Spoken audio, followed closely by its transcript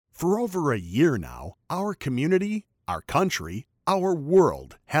For over a year now, our community, our country, our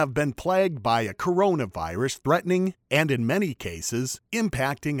world have been plagued by a coronavirus threatening and, in many cases,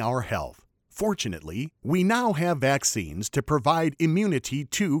 impacting our health. Fortunately, we now have vaccines to provide immunity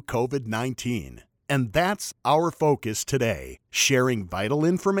to COVID-19. And that's our focus today, sharing vital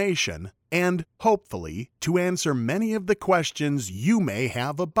information and, hopefully, to answer many of the questions you may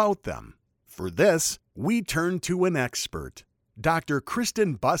have about them. For this, we turn to an expert. Dr.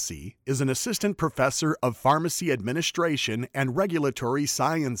 Kristen Busse is an assistant professor of pharmacy administration and regulatory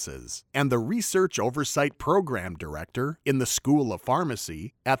sciences and the research oversight program director in the School of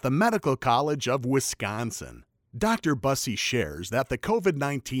Pharmacy at the Medical College of Wisconsin. Dr. Busse shares that the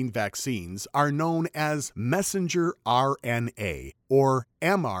COVID-19 vaccines are known as messenger RNA or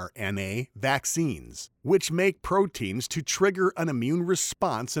mRNA vaccines, which make proteins to trigger an immune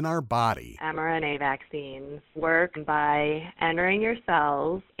response in our body. mRNA vaccines work by entering your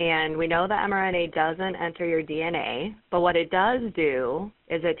cells, and we know that mRNA doesn't enter your DNA, but what it does do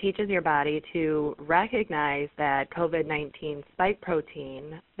is it teaches your body to recognize that COVID-19 spike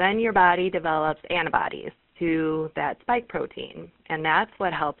protein. Then your body develops antibodies to that spike protein, and that's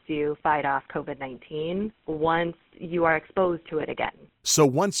what helps you fight off COVID-19 once you are exposed to it again. So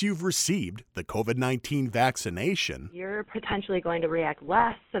once you've received the COVID-19 vaccination, you're potentially going to react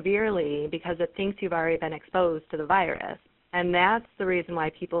less severely because it thinks you've already been exposed to the virus. And that's the reason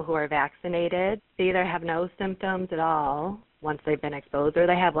why people who are vaccinated, they either have no symptoms at all once they've been exposed, or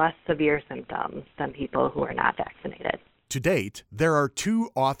they have less severe symptoms than people who are not vaccinated. To date, there are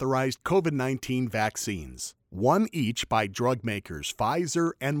 2 authorized COVID-19 vaccines, one each by drug makers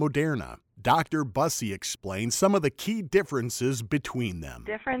Pfizer and Moderna. Dr. Busse explains some of the key differences between them.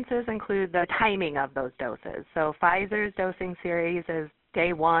 Differences include the timing of those doses. So Pfizer's dosing series is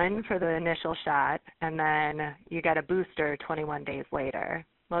day 1 for the initial shot, and then you get a booster 21 days later.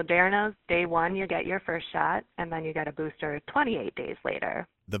 Moderna's day 1, you get your first shot, and then you get a booster 28 days later.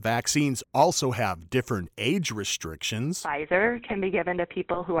 The vaccines also have different age restrictions. Pfizer can be given to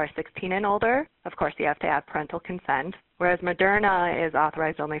people who are 16 and older. Of course, you have to have parental consent, whereas Moderna is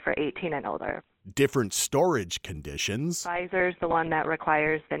authorized only for 18 and older. Different storage conditions. Pfizer's the one that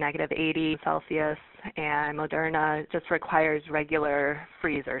requires the negative 80 Celsius, and Moderna just requires regular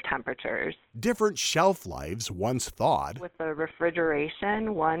freezer temperatures. Different shelf lives once thawed. With the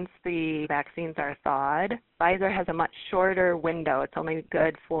refrigeration, once the vaccines are thawed, Pfizer has a much shorter window. It's only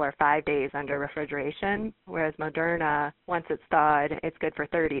good for 5 days under refrigeration, whereas Moderna, once it's thawed, it's good for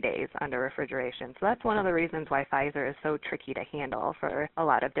 30 days under refrigeration. So that's one of the reasons why Pfizer is so tricky to handle for a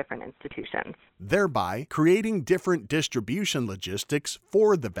lot of different institutions. Thereby creating different distribution logistics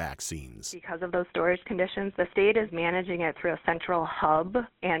for the vaccines. Because of those storage conditions, the state is managing it through a central hub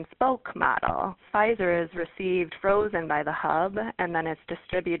and spoke model. Pfizer is received frozen by the hub, and then it's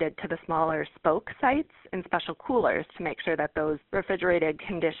distributed to the smaller spoke sites in special coolers to make sure that those refrigerated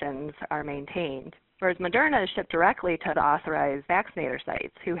conditions are maintained. Whereas Moderna is shipped directly to the authorized vaccinator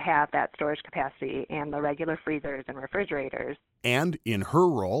sites who have that storage capacity and the regular freezers and refrigerators. And in her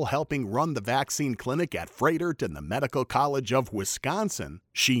role helping run the vaccine clinic at Froedtert and the Medical College of Wisconsin,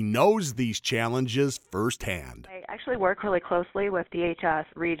 she knows these challenges firsthand. I actually work really closely with DHS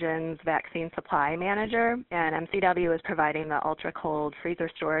Region's vaccine supply manager, and MCW is providing the ultra-cold freezer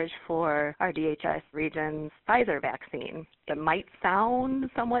storage for our DHS Region's Pfizer vaccine. It might sound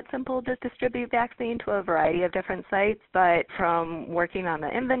somewhat simple to distribute vaccine to a variety of different sites, but from working on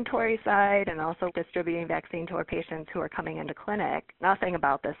the inventory side and also distributing vaccine to our patients who are coming into clinic, nothing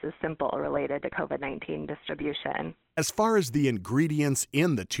about this is simple related to COVID-19 distribution. As far as the ingredients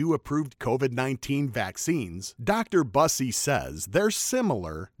in the 2 approved COVID-19 vaccines, Dr. Busse says they're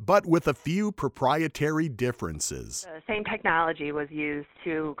similar, but with a few proprietary differences. The same technology was used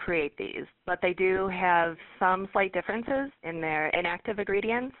to create these, but they do have some slight differences in their inactive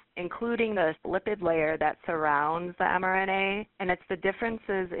ingredients, including the lipid layer that surrounds the mRNA, and it's the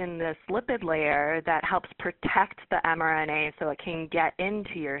differences in this lipid layer that helps protect the mRNA so it can get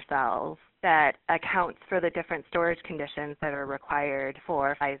into your cells that accounts for the different storage conditions that are required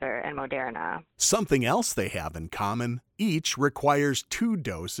for Pfizer and Moderna. Something else they have in common, each requires 2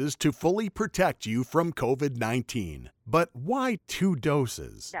 doses to fully protect you from COVID-19. But why 2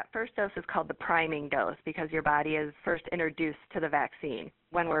 doses? That first dose is called the priming dose because your body is first introduced to the vaccine.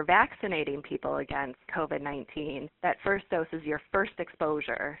 When we're vaccinating people against COVID-19, that first dose is your first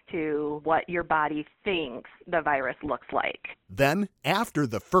exposure to what your body thinks the virus looks like. Then, after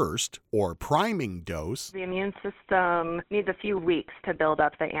the first, or priming dose, the immune system needs a few weeks to build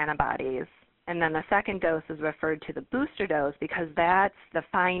up the antibodies. And then the second dose is referred to the booster dose because that's the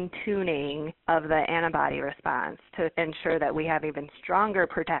fine-tuning of the antibody response to ensure that we have even stronger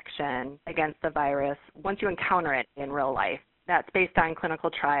protection against the virus once you encounter it in real life. That's based on clinical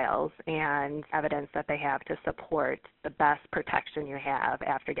trials and evidence that they have to support the best protection you have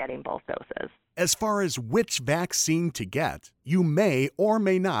after getting both doses. As far as which vaccine to get, you may or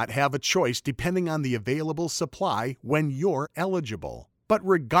may not have a choice depending on the available supply when you're eligible. But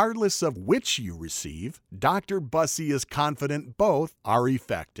regardless of which you receive, Dr. Busse is confident both are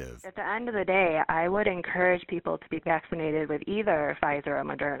effective. At the end of the day, I would encourage people to be vaccinated with either Pfizer or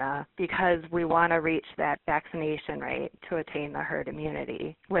Moderna because we want to reach that vaccination rate to attain the herd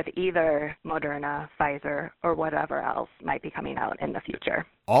immunity with either Moderna, Pfizer, or whatever else might be coming out in the future.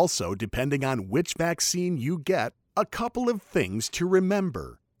 Also, depending on which vaccine you get, a couple of things to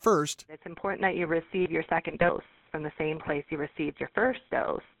remember. First, it's important that you receive your second dose from the same place you received your first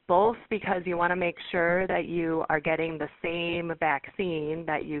dose, both because you want to make sure that you are getting the same vaccine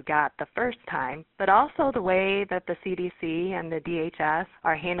that you got the first time, but also the way that the CDC and the DHS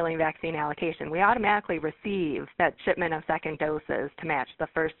are handling vaccine allocation. We automatically receive that shipment of second doses to match the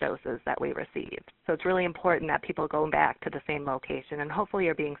first doses that we received. So it's really important that people go back to the same location, and hopefully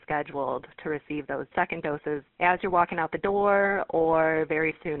you're being scheduled to receive those second doses as you're walking out the door or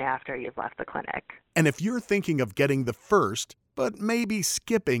very soon after you've left the clinic. And if you're thinking of getting the first, but maybe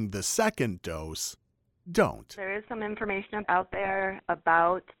skipping the second dose, don't. There is some information out there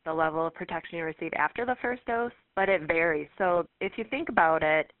about the level of protection you receive after the first dose, but it varies. So if you think about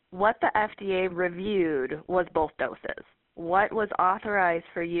it, what the FDA reviewed was both doses. What was authorized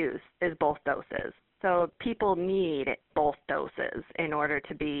for use is both doses. So people need both doses in order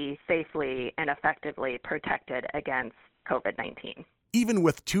to be safely and effectively protected against COVID-19. Even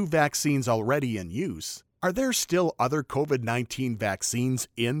with 2 vaccines already in use, are there still other COVID-19 vaccines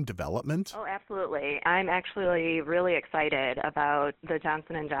in development? Oh, absolutely. I'm actually really excited about the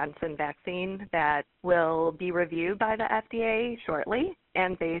Johnson & Johnson vaccine that will be reviewed by the FDA shortly.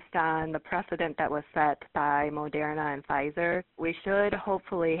 And based on the precedent that was set by Moderna and Pfizer, we should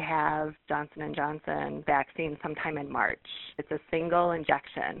hopefully have Johnson & Johnson vaccine sometime in March. It's a single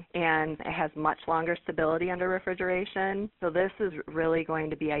injection, and it has much longer stability under refrigeration. So this is really going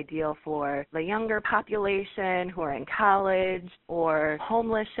to be ideal for the younger population who are in college or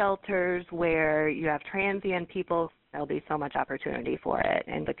homeless shelters where you have transient people. There'll be so much opportunity for it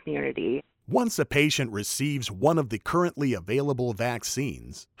in the community. Once a patient receives one of the currently available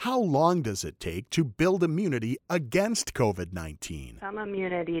vaccines, how long does it take to build immunity against COVID-19? Some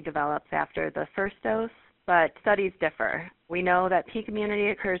immunity develops after the first dose, but studies differ. We know that peak immunity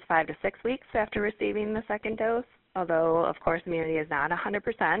occurs 5 to 6 weeks after receiving the second dose, although, of course, immunity is not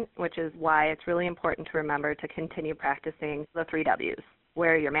 100%, which is why it's really important to remember to continue practicing the 3 Ws.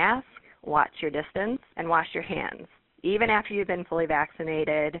 Wear your mask, watch your distance, and wash your hands. Even after you've been fully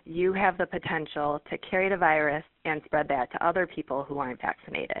vaccinated, you have the potential to carry the virus and spread that to other people who aren't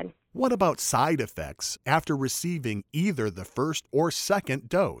vaccinated. What about side effects after receiving either the first or second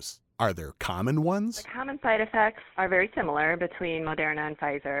dose? Are there common ones? The common side effects are very similar between Moderna and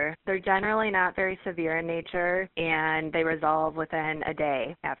Pfizer. They're generally not very severe in nature, and they resolve within a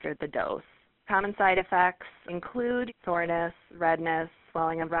day after the dose. Common side effects include soreness, redness,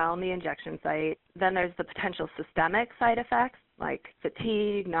 swelling around the injection site. Then there's the potential systemic side effects like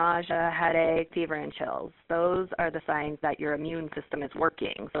fatigue, nausea, headache, fever, and chills. Those are the signs that your immune system is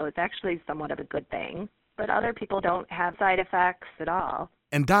working, so it's actually somewhat of a good thing. But other people don't have side effects at all.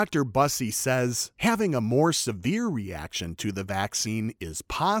 And Dr. Busse says having a more severe reaction to the vaccine is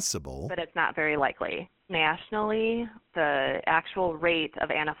possible, but it's not very likely. Nationally, the actual rate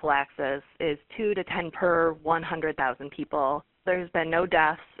of anaphylaxis is 2 to 10 per 100,000 people. There's been no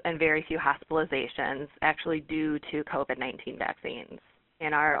deaths and very few hospitalizations actually due to COVID-19 vaccines.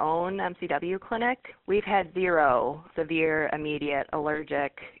 In our own MCW clinic, we've had 0 severe, immediate,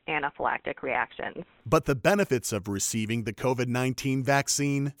 allergic, anaphylactic reactions. But the benefits of receiving the COVID-19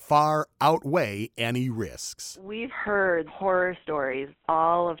 vaccine far outweigh any risks. We've heard horror stories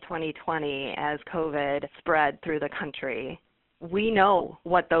all of 2020 as COVID spread through the country. We know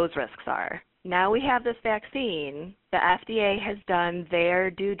what those risks are. Now we have this vaccine. The FDA has done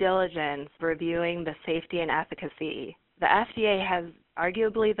their due diligence reviewing the safety and efficacy. The FDA has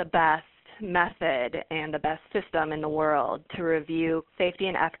arguably the best method and the best system in the world to review safety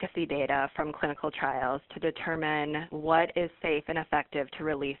and efficacy data from clinical trials to determine what is safe and effective to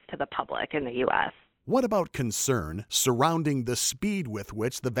release to the public in the U.S. What about concern surrounding the speed with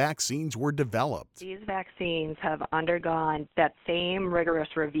which the vaccines were developed? These vaccines have undergone that same rigorous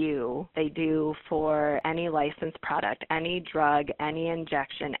review they do for any licensed product, any drug, any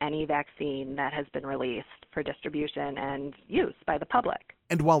injection, any vaccine that has been released for distribution and use by the public.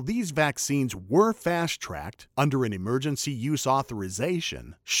 And while these vaccines were fast-tracked under an emergency use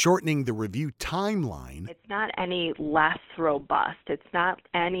authorization, shortening the review timeline, it's not any less robust. It's not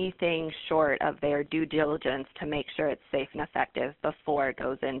anything short of their due diligence to make sure it's safe and effective before it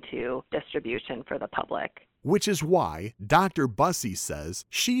goes into distribution for the public. which is why Dr. Busse says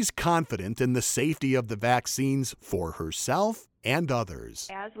she's confident in the safety of the vaccines for herself and others.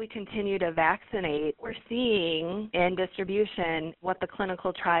 As we continue to vaccinate, we're seeing in distribution what the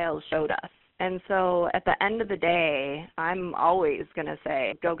clinical trials showed us. And so at the end of the day, I'm always going to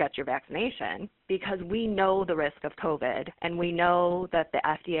say, go get your vaccination, because we know the risk of COVID, and we know that the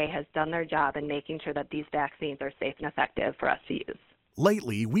FDA has done their job in making sure that these vaccines are safe and effective for us to use.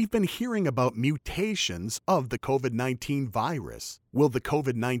 Lately, we've been hearing about mutations of the COVID-19 virus. Will the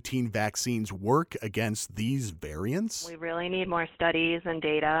COVID-19 vaccines work against these variants? We really need more studies and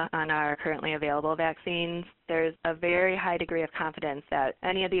data on our currently available vaccines. There's a very high degree of confidence that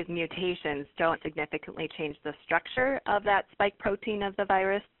any of these mutations don't significantly change the structure of that spike protein of the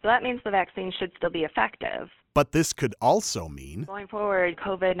virus. So that means the vaccine should still be effective. But this could also mean going forward,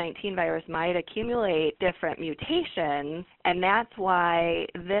 COVID-19 virus might accumulate different mutations, and that's why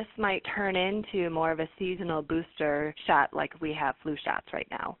this might turn into more of a seasonal booster shot like we have flu shots right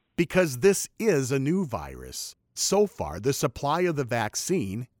now. because this is a new virus. So far, the supply of the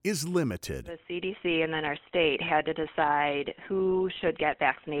vaccine is limited. The CDC and then our state had to decide who should get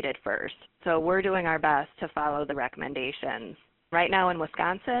vaccinated first. So we're doing our best to follow the recommendations. Right now in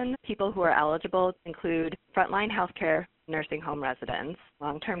Wisconsin, people who are eligible include frontline healthcare, nursing home residents,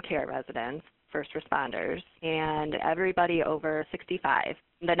 long-term care residents, first responders, and everybody over 65.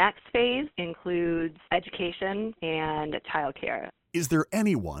 The next phase includes education and childcare. Is there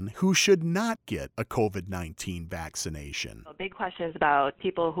anyone who should not get a COVID-19 vaccination? A big question is about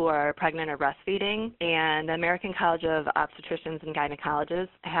people who are pregnant or breastfeeding, and the American College of Obstetricians and Gynecologists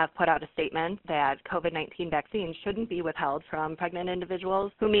have put out a statement that COVID-19 vaccines shouldn't be withheld from pregnant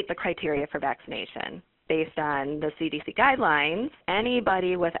individuals who meet the criteria for vaccination. Based on the CDC guidelines,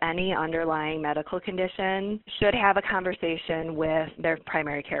 anybody with any underlying medical condition should have a conversation with their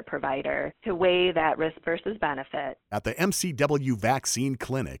primary care provider to weigh that risk versus benefit. At the MCW Vaccine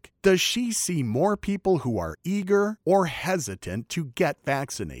Clinic, does she see more people who are eager or hesitant to get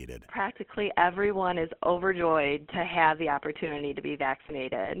vaccinated? Practically everyone is overjoyed to have the opportunity to be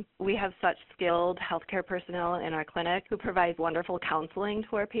vaccinated. We have such skilled healthcare personnel in our clinic who provide wonderful counseling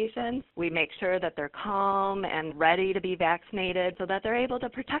to our patients. We make sure that they're calm and ready to be vaccinated so that they're able to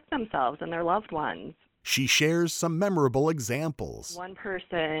protect themselves and their loved ones. She shares some memorable examples. One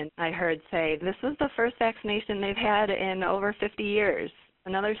person I heard say this was the first vaccination they've had in over 50 years.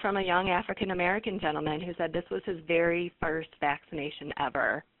 Another from a young African-American gentleman who said this was his very first vaccination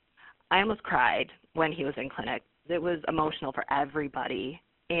ever. I almost cried when he was in clinic. It was emotional for everybody.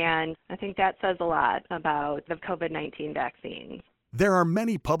 And I think that says a lot about the COVID-19 vaccines. There are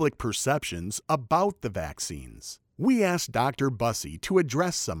many public perceptions about the vaccines. We asked Dr. Busse to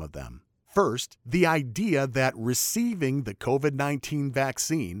address some of them. First, the idea that receiving the COVID-19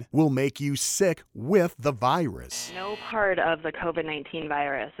 vaccine will make you sick with the virus. No part of the COVID-19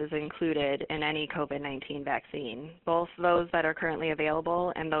 virus is included in any COVID-19 vaccine, both those that are currently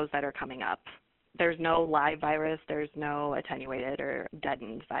available and those that are coming up. There's no live virus, there's no attenuated or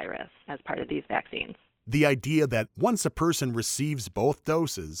deadened virus as part of these vaccines. The idea that once a person receives both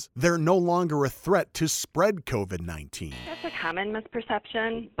doses, they're no longer a threat to spread COVID-19. That's a common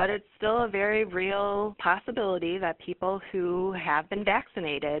misperception, but it's still a very real possibility that people who have been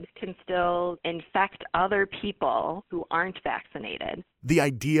vaccinated can still infect other people who aren't vaccinated. The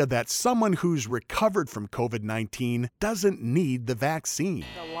idea that someone who's recovered from COVID-19 doesn't need the vaccine.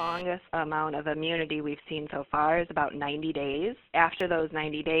 The longest amount of immunity we've seen so far is about 90 days. After those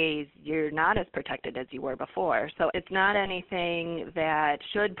 90 days, you're not as protected as you were before. So it's not anything that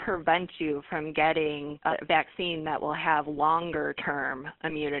should prevent you from getting a vaccine that will have longer-term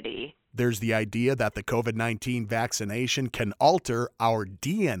immunity. There's the idea that the COVID-19 vaccination can alter our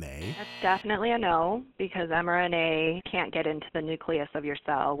DNA. That's definitely a no, because mRNA can't get into the nucleus of your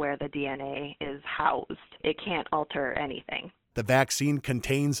cell where the DNA is housed. It can't alter anything. The vaccine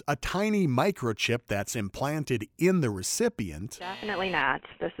contains a tiny microchip that's implanted in the recipient. Definitely not.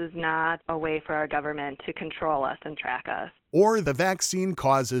 This is not a way for our government to control us and track us. or the vaccine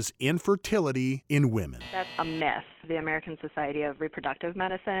causes infertility in women. That's a myth. The American Society of Reproductive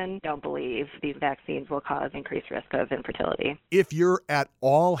Medicine don't believe these vaccines will cause increased risk of infertility. If you're at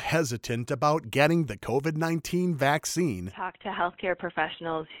all hesitant about getting the COVID-19 vaccine, talk to healthcare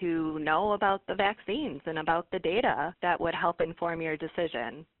professionals who know about the vaccines and about the data that would help inform your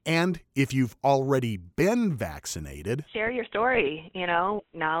decision. And if you've already been vaccinated, share your story.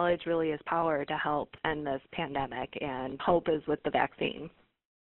 Knowledge really is power to help end this pandemic, and hope is with the vaccine.